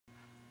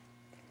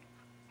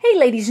Hey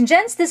ladies and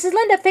gents, this is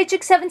Linda,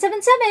 Chic777,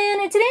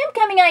 and today I'm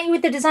coming at you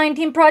with the design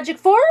team project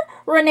for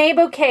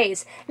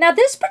Reneabouquets. Now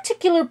this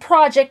particular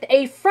project,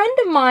 a friend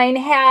of mine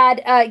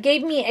had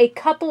gave me a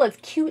couple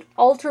of cute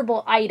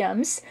alterable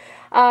items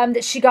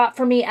that she got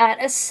for me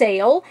at a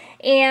sale,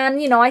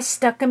 and you know, I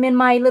stuck them in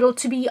my little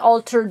to be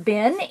altered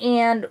bin,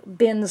 and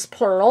bins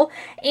plural,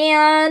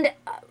 and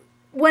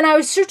when I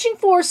was searching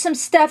for some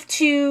stuff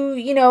to,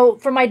 you know,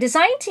 for my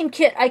design team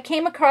kit, I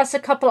came across a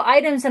couple of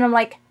items and I'm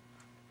like,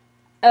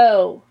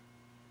 oh,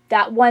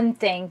 that one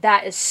thing,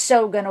 that is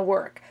so going to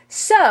work.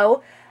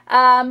 So,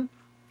 I'm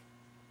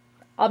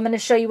going to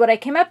show you what I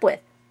came up with.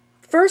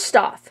 First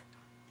off,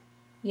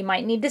 you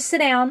might need to sit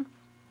down.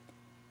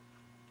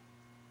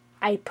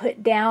 I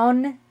put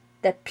down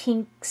the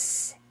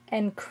pinks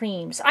and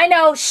creams. I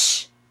know,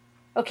 shh!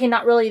 Okay,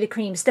 not really the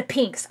creams, the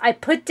pinks. I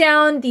put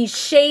down these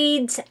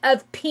shades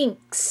of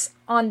pinks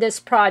on this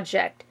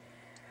project.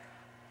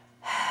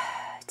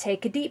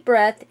 Take a deep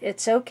breath.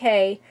 It's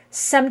okay.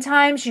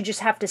 Sometimes you just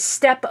have to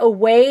step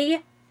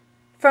away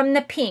from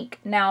the pink.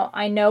 Now,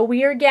 I know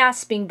we are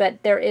gasping,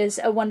 but there is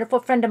a wonderful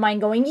friend of mine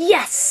going,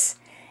 yes!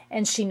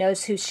 And she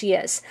knows who she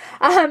is.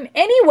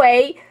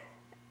 Anyway,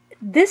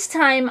 this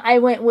time I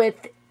went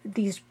with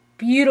these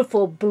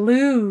beautiful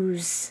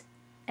blues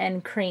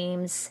and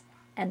creams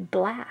and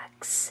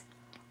blacks.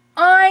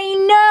 I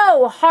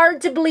know, hard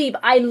to believe.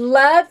 I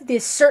love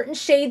these certain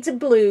shades of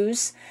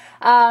blues,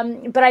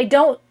 but I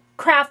don't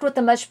craft with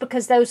them much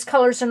because those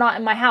colors are not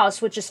in my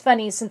house, which is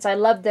funny since I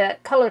love the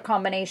color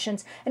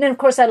combinations. And then of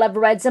course I love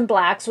reds and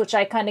blacks, which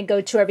I kind of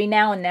go to every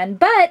now and then.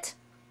 But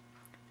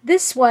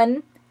this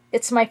one,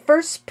 it's my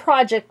first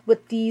project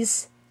with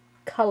these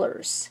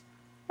colors.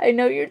 I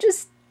know you're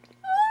just,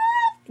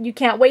 you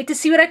can't wait to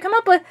see what I come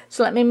up with.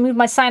 So let me move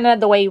my sign out of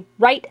the way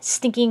right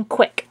stinking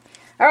quick.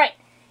 All right,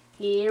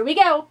 here we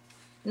go.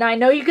 Now I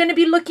know you're going to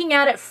be looking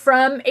at it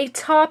from a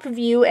top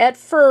view at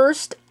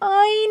first.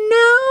 I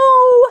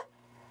know.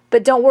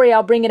 But don't worry,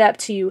 I'll bring it up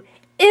to you.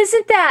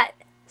 Isn't that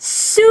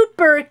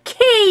super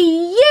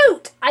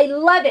cute? I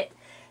love it.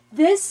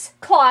 This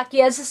clock,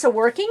 yes, it's a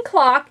working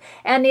clock,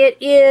 and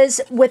it is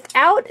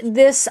without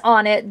this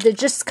on it. The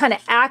just kind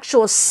of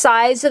actual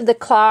size of the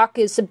clock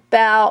is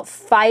about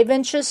 5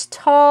 inches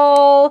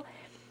tall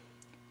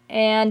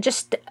and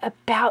just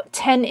about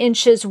 10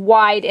 inches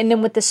wide. And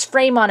then with this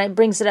frame on it,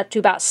 brings it up to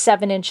about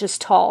 7 inches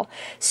tall.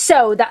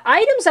 So the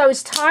items I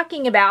was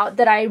talking about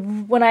that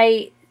when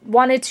I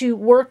wanted to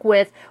work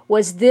with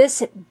was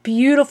this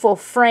beautiful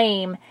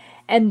frame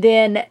and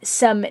then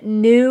some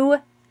new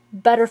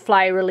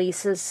butterfly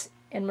releases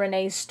in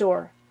Renee's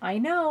store. I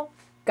know,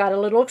 got a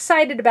little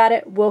excited about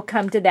it. We'll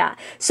come to that.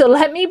 So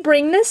let me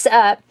bring this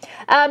up.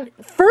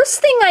 First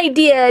thing I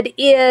did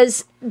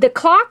is the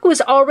clock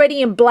was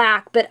already in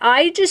black, but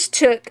I just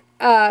took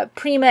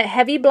Prima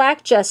heavy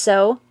black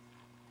gesso.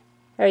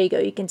 There you go,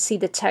 you can see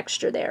the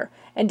texture there,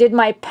 and did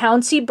my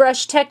pouncy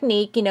brush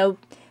technique, you know,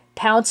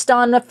 pounced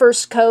on the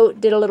first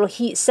coat, did a little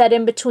heat set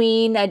in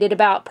between. I did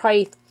about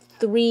probably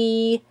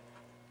 3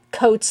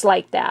 coats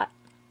like that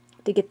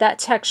to get that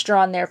texture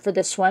on there for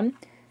this one.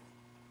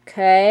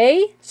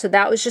 Okay, so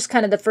that was just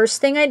kind of the first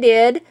thing I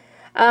did.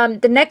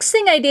 The next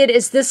thing I did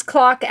is this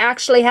clock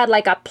actually had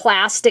like a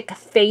plastic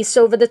face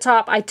over the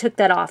top. I took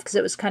that off because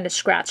it was kind of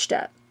scratched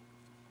up.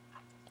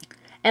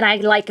 And I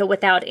like it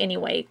without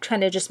anyway.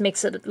 Kind of just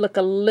makes it look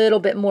a little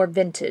bit more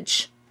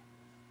vintage.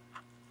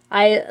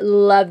 I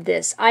love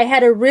this. I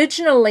had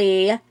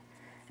originally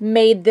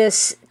made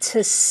this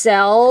to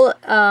sell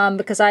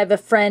because I have a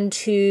friend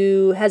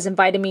who has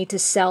invited me to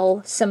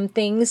sell some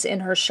things in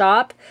her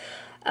shop.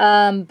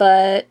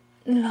 But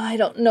I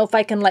don't know if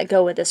I can let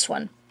go of this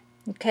one.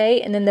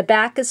 Okay, and then the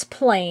back is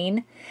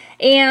plain.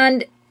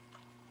 And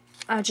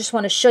I just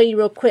want to show you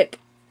real quick.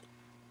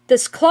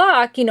 This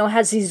clock, you know,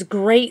 has these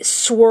great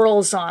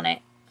swirls on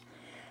it.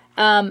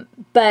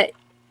 But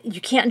you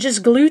can't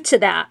just glue to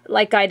that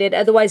like I did.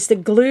 Otherwise the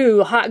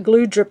glue, hot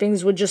glue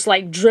drippings would just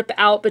like drip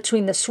out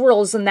between the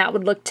swirls and that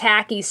would look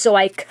tacky. So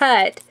I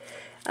cut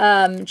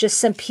just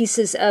some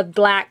pieces of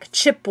black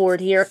chipboard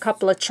here, a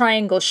couple of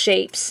triangle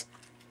shapes.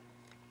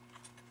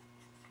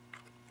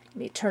 Let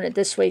me turn it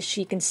this way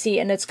so you can see.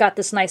 And it's got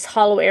this nice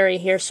hollow area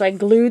here. So I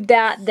glued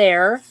that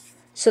there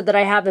so that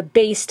I have a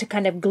base to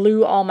kind of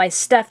glue all my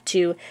stuff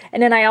to.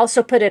 And then I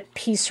also put a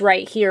piece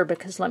right here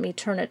because let me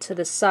turn it to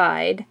the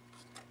side.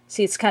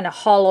 See, it's kind of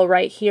hollow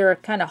right here,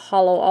 kind of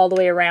hollow all the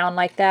way around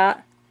like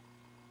that.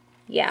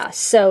 Yeah,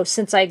 so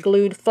since I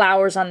glued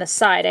flowers on the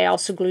side, I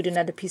also glued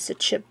another piece of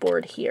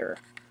chipboard here.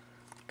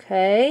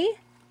 Okay.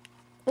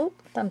 Oh,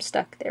 thumb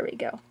stuck. There we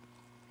go.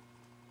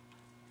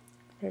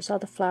 There's all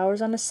the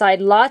flowers on the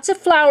side. Lots of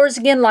flowers,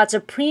 again, lots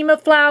of Prima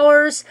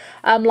flowers,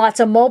 lots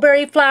of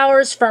mulberry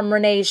flowers from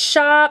Renee's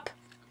shop.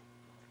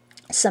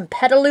 Some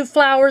petaloo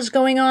flowers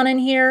going on in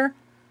here.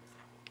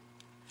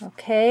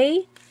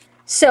 Okay.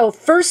 So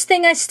first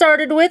thing I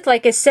started with,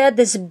 like I said,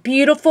 this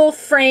beautiful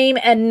frame,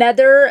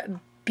 another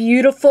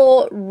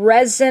beautiful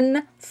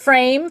resin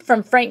frame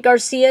from Frank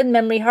Garcia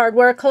Memory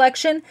Hardware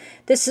Collection.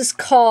 This is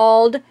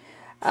called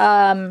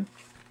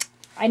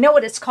I know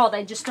what it's called.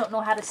 I just don't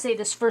know how to say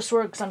this first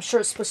word because I'm sure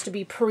it's supposed to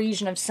be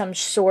Parisian of some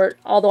sort.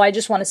 Although I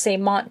just want to say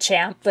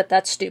Montchamp, but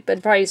that's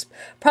stupid.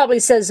 Probably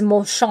says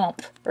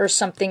Montchamp or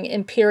something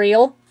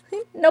imperial.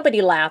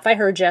 Nobody laugh. I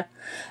heard you.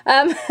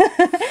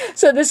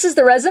 So this is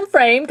the resin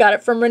frame. Got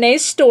it from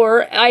Renee's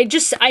store. I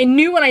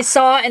knew when I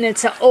saw it, and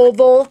it's an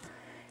oval,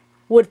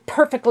 would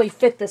perfectly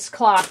fit this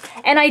clock.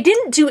 And I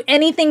didn't do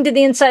anything to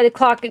the inside of the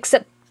clock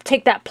except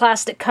take that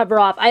plastic cover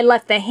off. I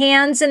left the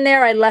hands in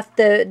there. I left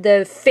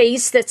the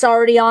face that's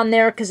already on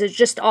there because it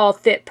just all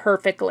fit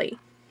perfectly.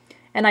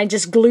 And I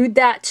just glued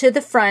that to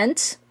the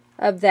front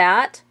of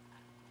that,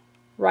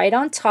 right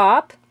on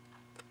top.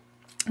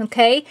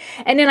 Okay,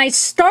 and then I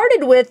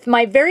started with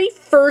my very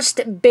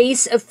first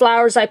base of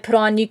flowers I put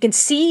on. You can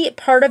see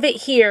part of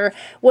it here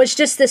was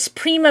just this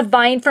Prima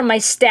vine from my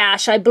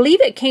stash. I believe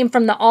it came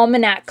from the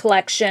Almanac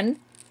collection.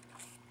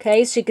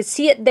 Okay, so you can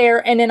see it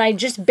there, and then I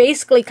just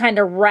basically kind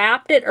of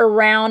wrapped it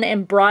around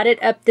and brought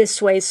it up this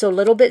way. So a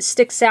little bit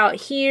sticks out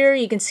here.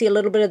 You can see a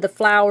little bit of the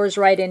flowers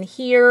right in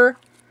here.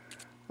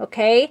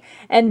 Okay,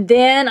 and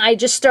then I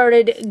just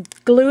started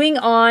gluing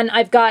on.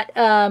 I've got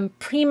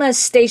Prima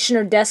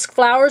Stationer Desk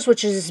Flowers,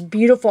 which is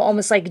beautiful,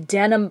 almost like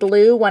denim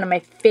blue, one of my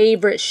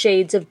favorite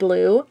shades of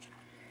blue.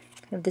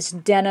 Kind of this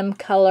denim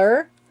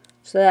color.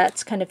 So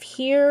that's kind of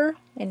here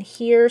and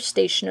here,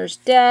 Stationer's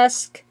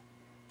Desk.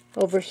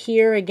 Over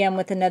here, again,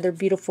 with another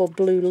beautiful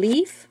blue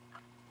leaf.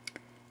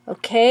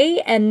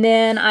 Okay, and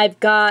then I've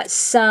got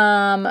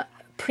some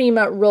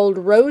Prima Rolled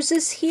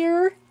Roses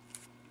here.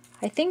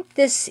 I think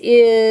this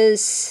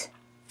is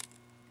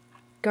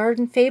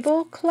Garden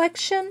Fable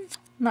collection.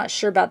 I'm not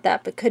sure about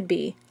that, but could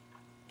be.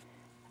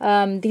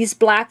 These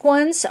black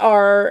ones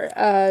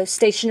are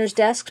Stationer's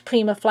Desk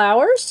Prima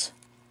Flowers.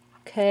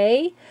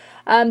 Okay.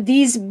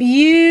 These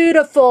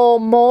beautiful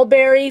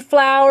mulberry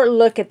flower.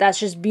 Look at that. That's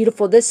just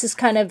beautiful. This is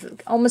kind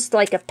of almost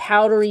like a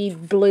powdery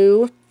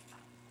blue.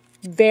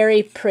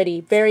 Very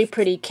pretty, very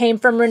pretty. Came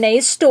from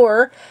Renee's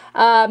store.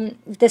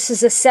 This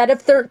is a set of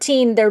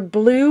 13. They're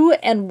blue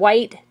and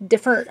white,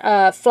 different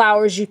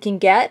flowers you can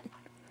get.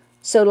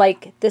 So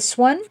like this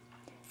one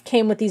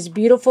came with these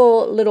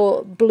beautiful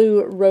little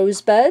blue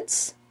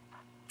rosebuds.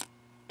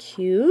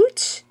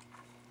 Cute.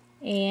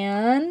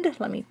 And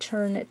let me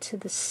turn it to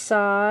the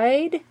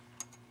side.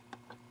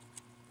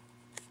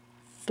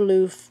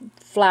 Blue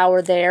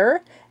flower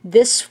there.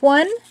 This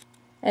one.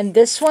 And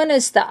this one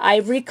is the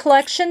Ivory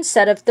Collection,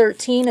 set of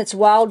 13. It's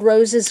Wild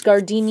Roses,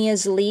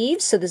 Gardenia's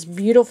Leaves. So this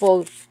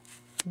beautiful,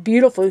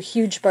 beautiful,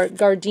 huge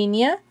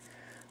gardenia.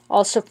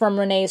 Also from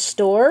Renee's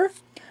store.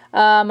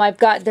 I've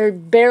got, they're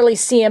barely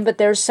see them, but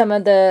there's some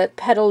of the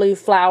petaloo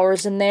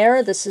flowers in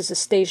there. This is a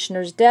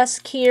Stationer's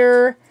Desk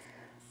here.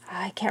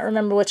 I can't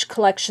remember which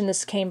collection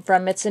this came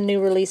from. It's a new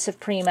release of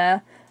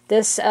Prima.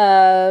 This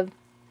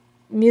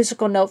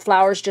musical note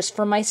flowers just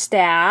for my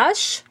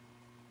stash.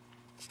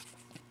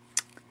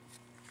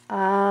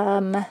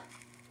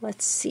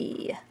 Let's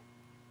see.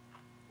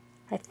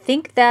 I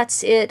think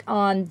that's it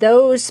on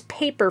those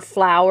paper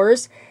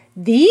flowers.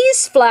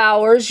 These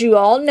flowers, you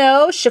all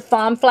know,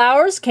 chiffon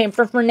flowers, came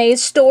from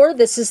Renee's store.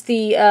 This is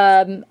the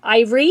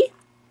ivory,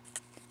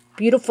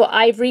 beautiful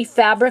ivory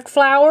fabric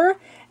flower.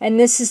 And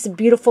this is the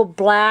beautiful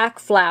black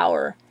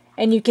flower.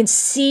 And you can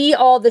see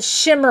all the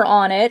shimmer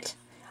on it.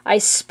 I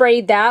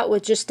sprayed that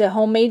with just a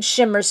homemade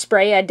shimmer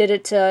spray. I did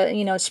it to,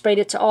 you know, sprayed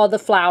it to all the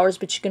flowers,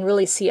 but you can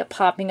really see it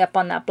popping up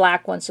on that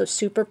black one, so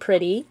super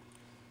pretty.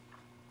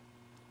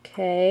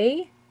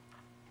 Okay.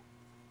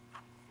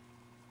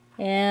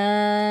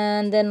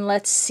 And then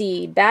let's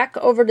see, back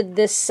over to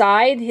this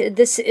side.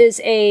 This is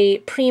a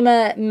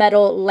Prima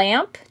metal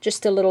lamp,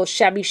 just a little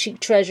Shabby Chic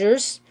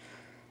treasures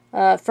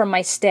from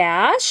my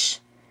stash.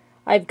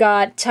 I've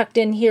got tucked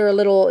in here a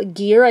little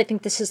gear. I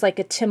think this is like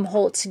a Tim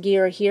Holtz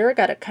gear here.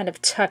 Got it kind of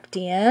tucked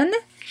in.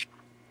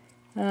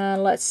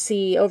 Let's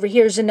see. Over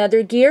here's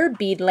another gear,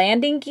 bead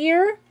landing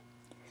gear.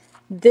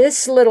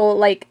 This little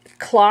like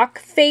clock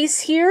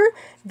face here.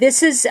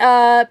 This is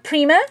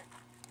Prima.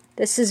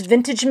 This is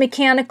Vintage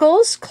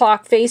Mechanicals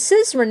clock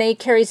faces. Renee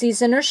carries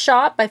these in her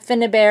shop by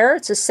Finnabair.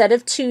 It's a set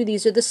of 2.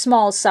 These are the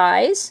small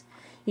size.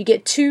 You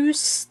get 2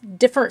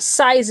 different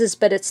sizes,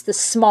 but it's the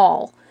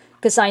small.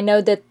 Because I know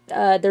that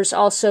there's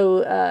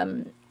also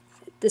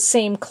the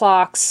same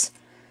clocks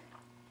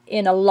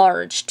in a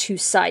large 2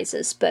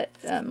 sizes. But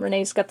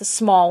Renee's got the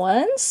small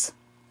ones.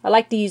 I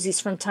like to use these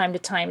from time to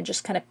time,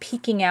 just kind of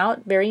peeking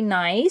out. Very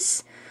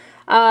nice.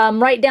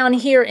 Right down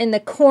here in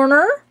the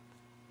corner,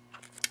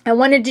 I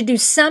wanted to do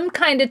some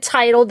kind of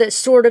title that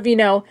sort of, you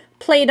know,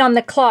 played on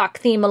the clock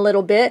theme a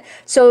little bit.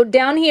 So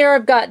down here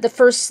I've got the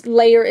first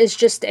layer is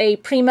just a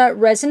Prima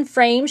resin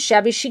frame,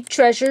 Shabby Chic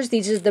Treasures.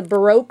 These are the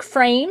Baroque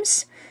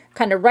frames.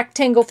 Kind of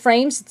rectangle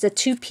frames. It's a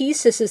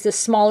 2-piece. This is the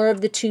smaller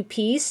of the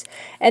 2-piece.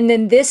 And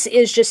then this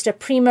is just a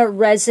Prima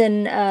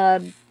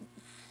resin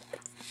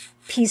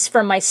piece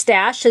from my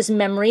stash as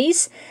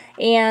memories.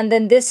 And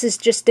then this is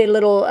just a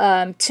little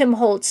Tim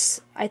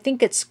Holtz, I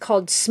think it's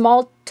called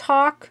Small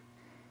Talk,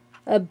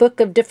 a book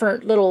of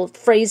different little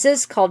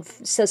phrases called,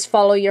 says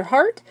Follow Your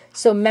Heart.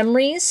 So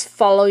memories,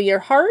 follow your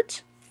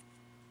heart.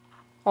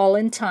 all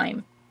in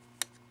time.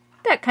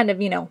 That kind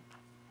of, you know,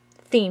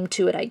 theme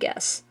to it, I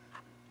guess.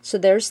 So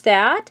there's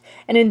that.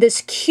 And in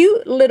this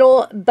cute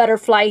little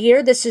butterfly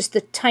here, this is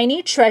the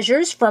Tiny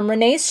Treasures from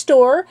Renee's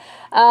store.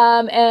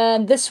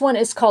 And this one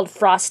is called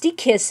Frosty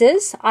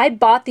Kisses. I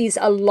bought these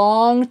a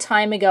long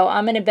time ago.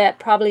 I'm going to bet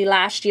probably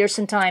last year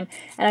sometime.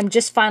 And I'm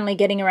just finally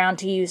getting around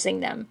to using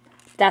them.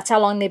 That's how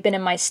long they've been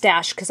in my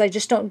stash, because I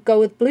just don't go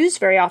with blues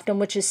very often,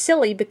 which is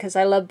silly because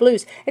I love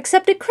blues.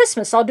 Except at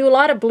Christmas. I'll do a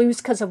lot of blues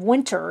because of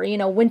winter, you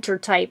know, winter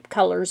type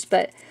colors.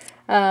 But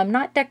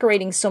not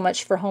decorating so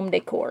much for home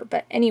decor.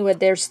 But anyway,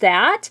 there's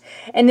that.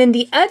 And then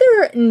the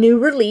other new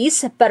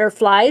release,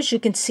 butterflies. You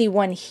can see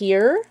one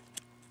here.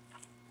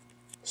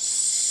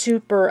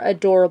 Super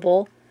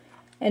adorable.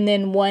 And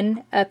then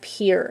one up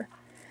here.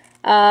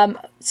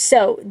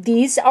 So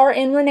these are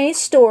in Renee's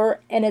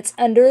store, and it's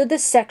under the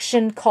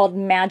section called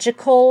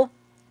Magical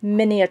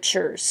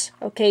Miniatures.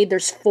 Okay,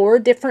 there's 4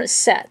 different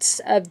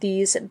sets of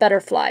these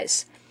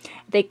butterflies.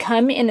 They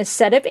come in a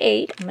set of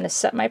 8. I'm going to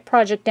set my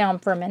project down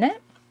for a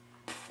minute.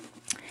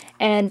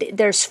 And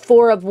there's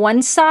 4 of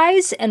one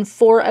size and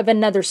 4 of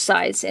another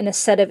size in a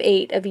set of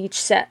 8 of each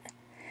set.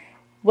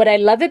 What I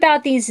love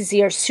about these is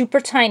they are super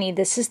tiny.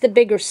 This is the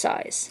bigger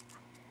size.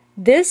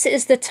 This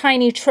is the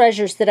Tiny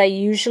Treasures that I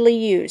usually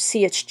use.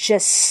 See, it's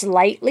just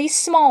slightly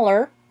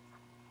smaller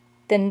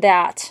than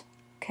that.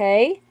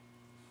 Okay?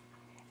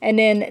 And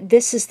then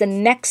this is the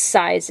next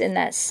size in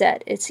that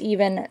set. It's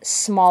even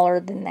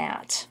smaller than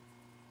that.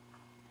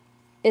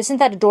 Isn't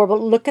that adorable?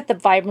 Look at the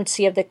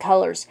vibrancy of the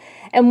colors.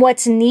 And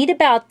what's neat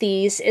about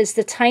these is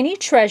the Tiny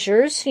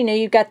Treasures. You know,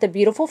 you've got the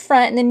beautiful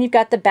front, and then you've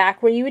got the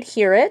back where you would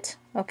hear it.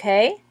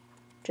 Okay?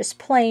 Just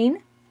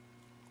plain.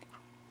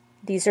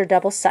 These are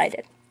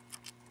double-sided.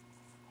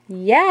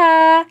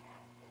 Yeah!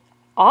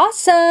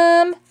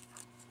 Awesome!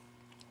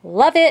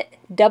 Love it!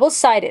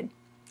 Double-sided.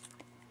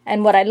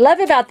 And what I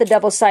love about the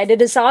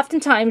double-sided is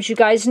oftentimes, you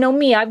guys know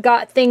me, I've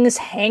got things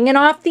hanging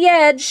off the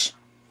edge.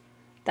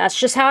 That's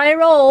just how I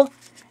roll.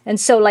 And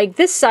so like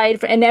this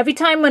side, and every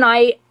time when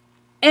I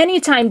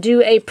anytime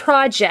do a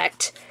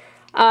project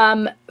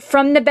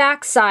from the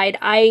back side,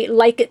 I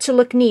like it to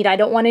look neat. I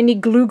don't want any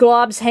glue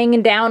globs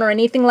hanging down or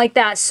anything like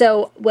that.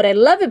 So what I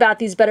love about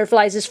these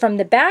butterflies is from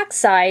the back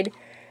side,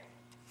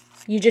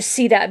 you just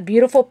see that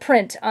beautiful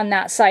print on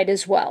that side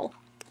as well.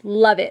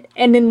 Love it.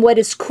 And then what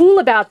is cool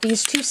about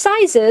these 2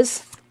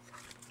 sizes,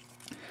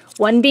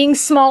 one being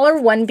smaller,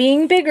 one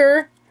being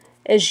bigger,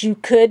 is you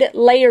could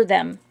layer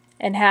them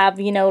and have,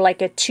 you know,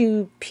 like a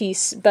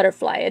 2-piece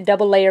butterfly, a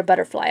double layer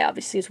butterfly,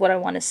 obviously is what I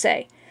want to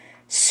say.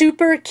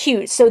 Super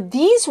cute. So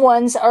these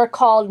ones are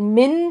called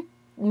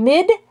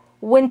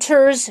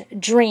Midwinter's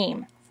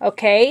Dream,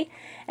 okay?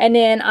 And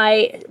then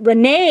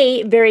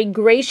Renee very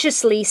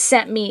graciously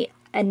sent me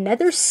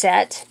another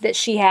set that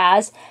she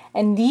has,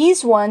 and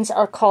these ones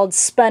are called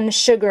Spun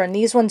Sugar, and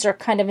these ones are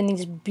kind of in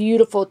these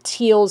beautiful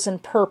teals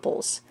and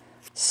purples.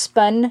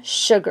 Spun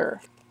Sugar.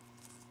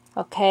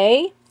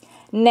 Okay?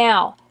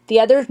 Now, the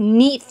other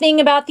neat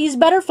thing about these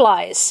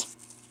butterflies,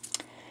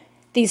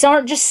 these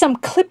aren't just some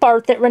clip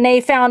art that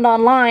Renee found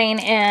online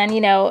and,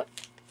 you know,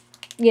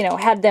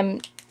 had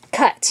them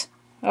cut,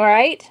 all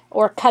right?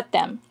 Or cut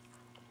them.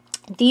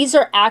 These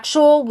are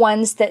actual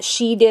ones that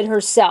she did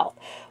herself.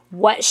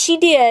 What she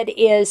did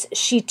is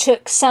she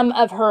took some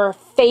of her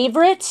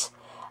favorite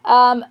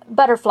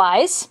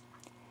butterflies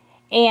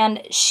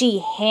and she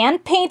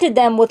hand painted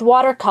them with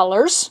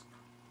watercolors.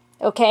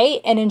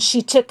 Okay, and then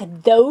she took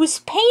those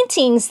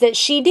paintings that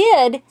she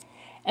did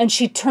and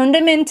she turned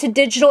them into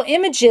digital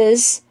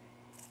images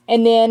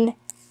and then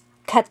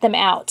cut them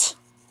out.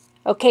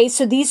 Okay,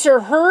 so these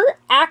are her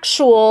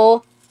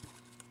actual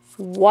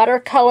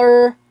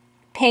watercolor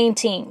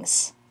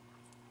paintings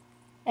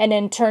and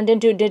then turned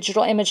into a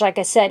digital image, like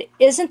I said.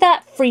 Isn't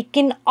that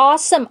freaking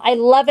awesome? I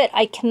love it.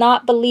 I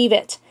cannot believe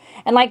it.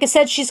 And like I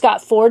said, she's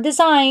got 4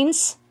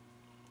 designs.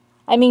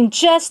 I mean,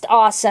 just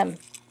awesome.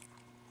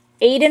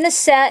 8 in a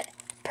set,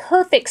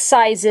 perfect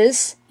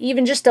sizes,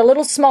 even just a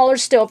little smaller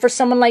still for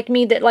someone like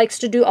me that likes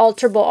to do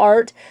alterable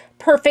art.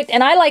 Perfect,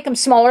 and I like them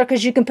smaller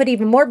because you can put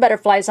even more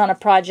butterflies on a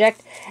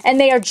project, and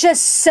they are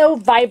just so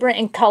vibrant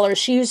in color.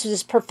 She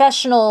uses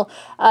professional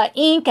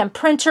ink and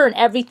printer and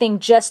everything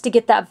just to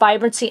get that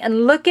vibrancy,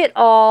 and look at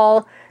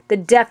all the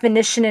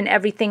definition and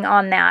everything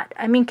on that.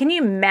 I mean, can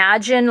you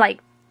imagine like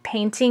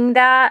painting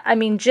that? I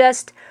mean,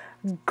 just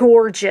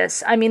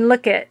gorgeous. I mean,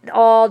 look at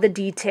all the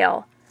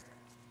detail.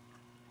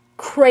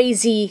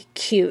 Crazy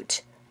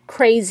cute,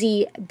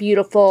 crazy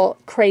beautiful,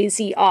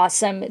 crazy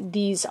awesome.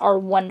 These are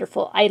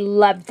wonderful. I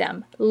love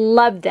them.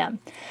 Love them.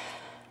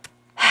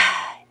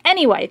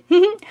 Anyway,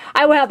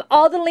 I will have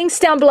all the links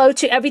down below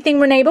to everything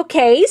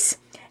Reneabouquets.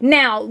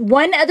 Now,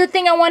 one other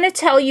thing I want to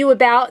tell you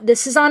about,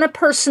 this is on a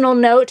personal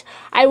note,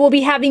 I will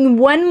be having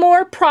one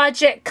more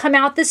project come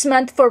out this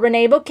month for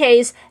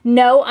Reneabouquets.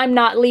 No, I'm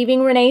not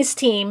leaving Renee's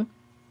team.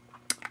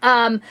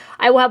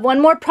 I will have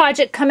one more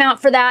project come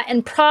out for that,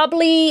 and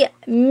probably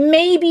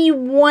maybe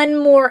one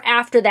more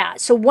after that.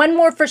 So one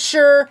more for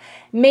sure,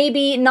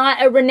 maybe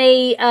not a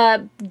Renee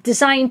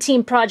design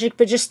team project,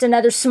 but just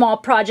another small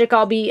project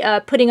I'll be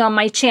putting on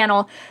my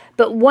channel.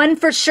 But one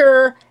for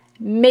sure,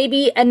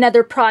 maybe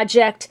another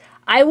project.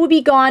 I will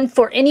be gone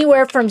for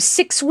anywhere from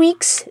 6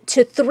 weeks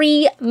to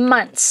 3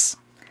 months.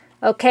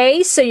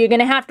 Okay, so you're going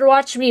to have to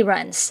watch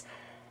reruns.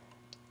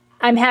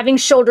 I'm having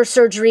shoulder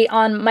surgery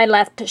on my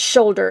left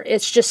shoulder.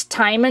 It's just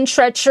time and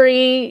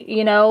treachery,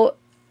 you know,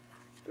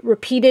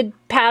 repeated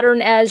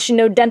pattern as, you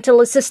know, dental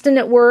assistant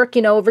at work,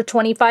 you know, over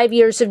 25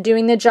 years of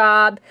doing the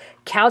job,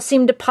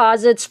 calcium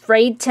deposits,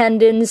 frayed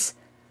tendons,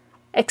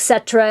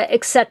 etc.,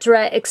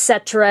 etc.,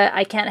 etc.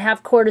 I can't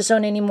have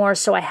cortisone anymore,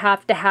 so I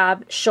have to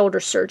have shoulder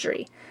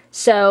surgery.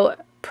 So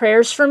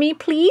prayers for me,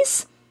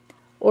 please,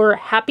 or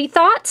happy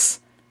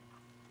thoughts.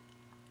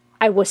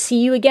 I will see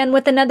you again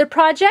with another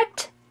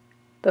project.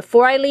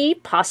 Before I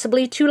leave,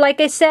 possibly 2, like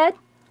I said,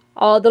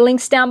 all the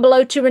links down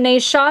below to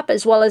Renee's shop,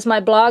 as well as my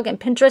blog and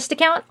Pinterest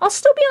account. I'll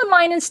still be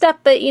online and stuff,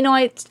 but, you know,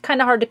 it's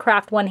kind of hard to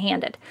craft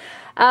one-handed.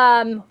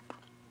 I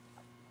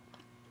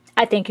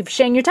thank you for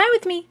sharing your time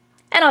with me,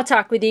 and I'll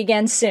talk with you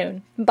again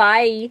soon.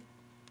 Bye.